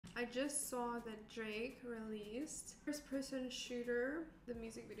I just saw that Drake released first person shooter, the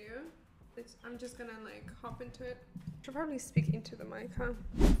music video. I'm just gonna like hop into it. Should probably speak into the mic, huh?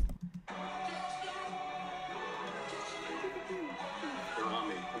 They're on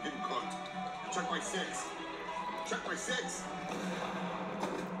me. I'm getting cooked. Check my six. Check my six.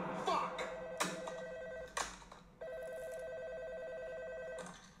 Fuck.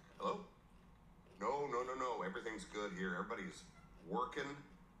 Hello? No. Everything's good here. Everybody's working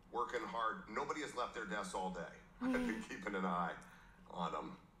hard. Nobody has left their desks all day. I've been keeping an eye on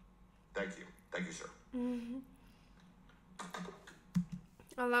them. Thank you, sir.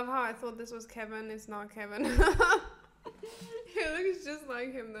 I love how I thought this was Kevin. It's not Kevin. He looks just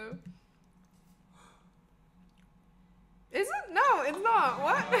like him though. Is it? No, it's not.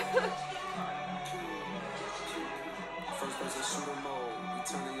 What? First person shooter mode. You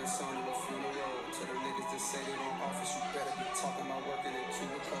turning your son to a funeral. To the niggas that say they don't office, you better be talking about working in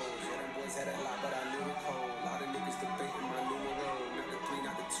cubicles. Yeah, them boys had a lot, but I knew the code. A lot of niggas debating my numero. Not the 3,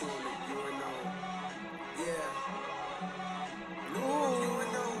 not the 2, and the UNO. Yeah.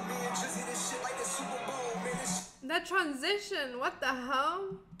 UNO. Me and Drizzy, this shit like the Super Bowl, man. This That transition, what the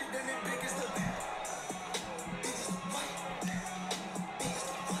hell?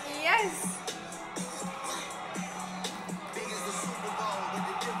 Yes.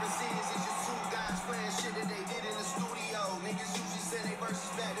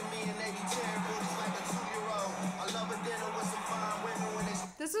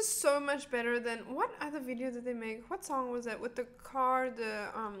 This is so much better than what other video did they make? What song was it with the car? The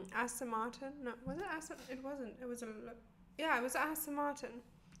Aston Martin? No, was it Aston? It wasn't. It was a yeah. It was Aston Martin.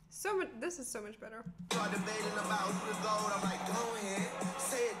 So much. This is so much better. Start debating about who to go. I'm like, go ahead,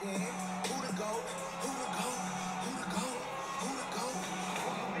 say it then. Who to go? Who to go? Who to go? Who to go?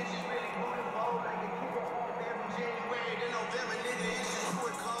 Bitches really going bold like the kid that from January to November, nigga. It's just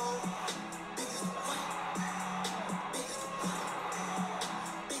quick cold. Biggest what? Biggest what?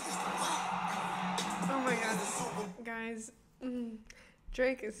 Biggest what? Oh my god, guys.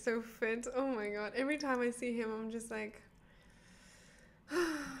 Drake is so fit. Oh my god. Every time I see him, I'm just like.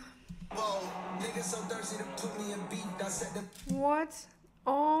 What?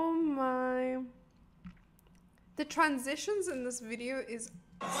 Oh my. The transitions in this video is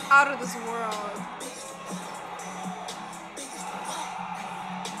out of this world.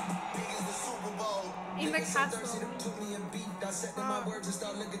 In the castle.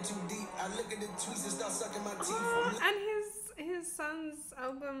 Oh, and his son's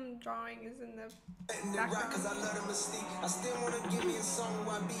album drawing is in the background. I still want to give me a song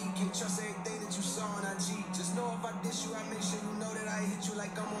where I be. Can't trust everything that you saw on IG. Just know if I dish you, I make sure you know that I hit you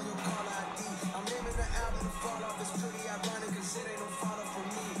like I'm on your call ID. I'm naming the album to fall off. It's pretty ironic because it ain't no follow for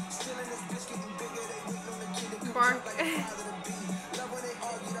me. Still in this bitch getting bigger. They waiting on the kid to come Bark. like a father to be. Love when they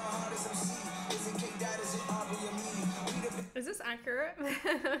argue the hardest MC. Is it K Dad? Is it Aubrey or me? Is this accurate?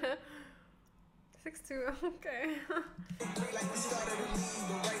 6'2", okay. Like we started to leave,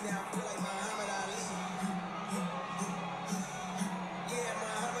 but right now I feel like Muhammad Ali. Yeah,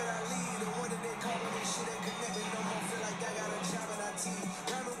 Muhammad Ali, the one that they call when they shit ain't connected no more. Feel like I got a job in IT.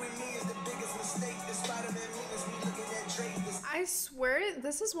 Rhyming with me is the biggest mistake. The Spider-Man meme is me looking at Drake. I swear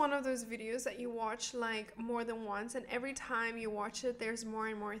this is one of those videos that you watch like more than once, and every time you watch it, there's more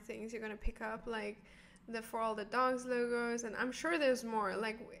and more things you're gonna pick up, like the For All the Dogs logos, and I'm sure there's more.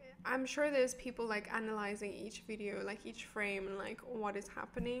 Like I'm sure there's people like analyzing each video, like each frame, and like what is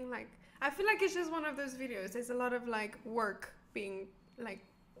happening. Like I feel like it's just one of those videos. There's a lot of like work being like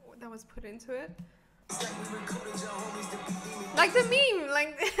that was put into it. Like the meme,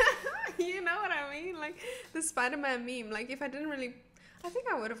 like you know what I mean? Like the Spider-Man meme. Like if I didn't really, I think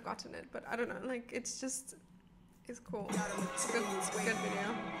I would have gotten it, but I don't know. Like it's just. It's cool. It's a good video.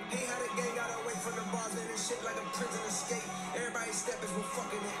 Hey, how the gang got away from the bars and shit like a prison escape. Everybody stepping, we're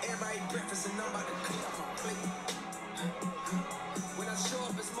fucking it. Everybody breakfast and I'm about to clean up my plate. When I show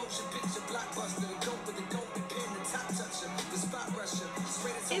up, it's motion picture blockbuster. The dope with the dope, the pin, the top toucher, the spot rusher,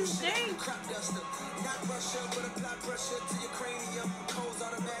 spray the shit, the crop duster. Not rusher, but a blood pressure to your cranium. Codes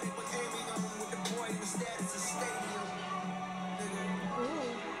automatic with aiming on with the boy in the status of stadium.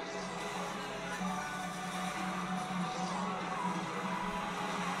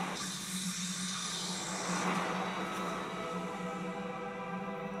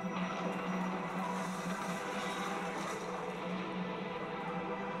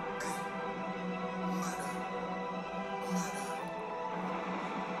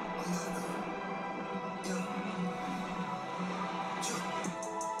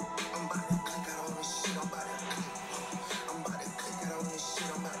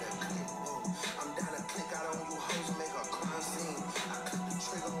 I'm down to click out on you hoes, make a crime scene. I click the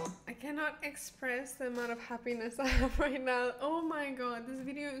trigger on cannot express the amount of happiness I have right now. Oh my god, this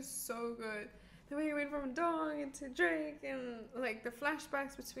video is so good. The way you went from a dog into Drake and like the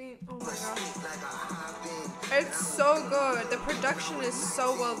flashbacks between, oh my god. It's so good. The production is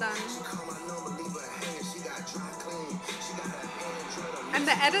so well done. And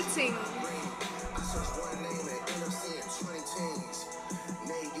the editing.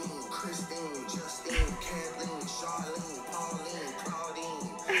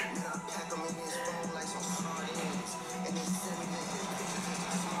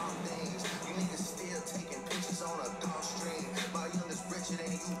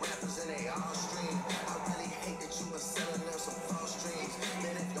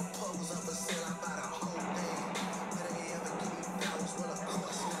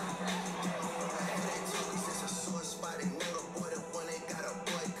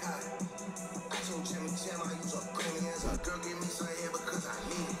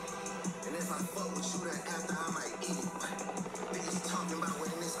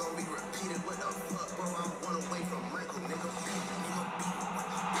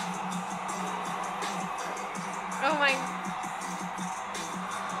 Oh my,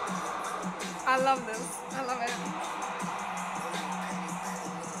 I love this. I love it.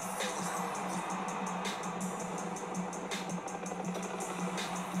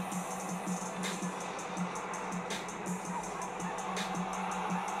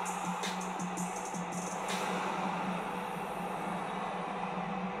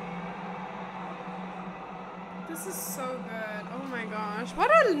 This is so good. Oh my gosh.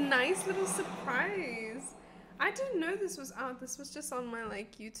 What a nice little surprise. I didn't know this was out. This was just on my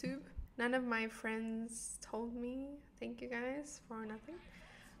like YouTube. None of my friends told me. Thank you guys for nothing.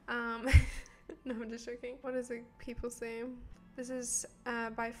 No, I'm just joking. What is it people say? This is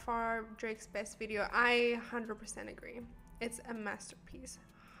by far Drake's best video. I 100% agree. It's a masterpiece.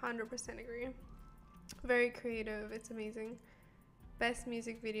 100% agree. Very creative. It's amazing. Best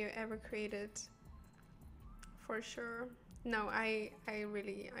music video ever created. For sure. No, I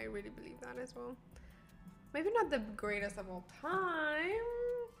really believe that as well. Maybe not the greatest of all time.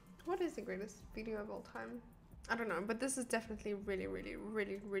 What is the greatest video of all time? I don't know, but this is definitely really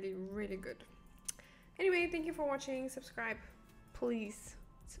good. Anyway, thank you for watching. Subscribe, please.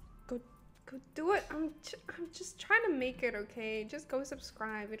 Go do it. I'm just trying to make it, okay? Just go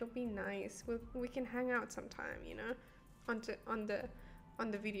subscribe. It'll be nice. We can hang out sometime, you know, on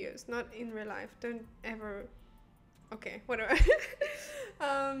the videos, not in real life. Don't ever. Okay, whatever.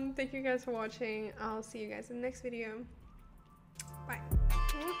 Thank you guys for watching. I'll see you guys in the next video. Bye.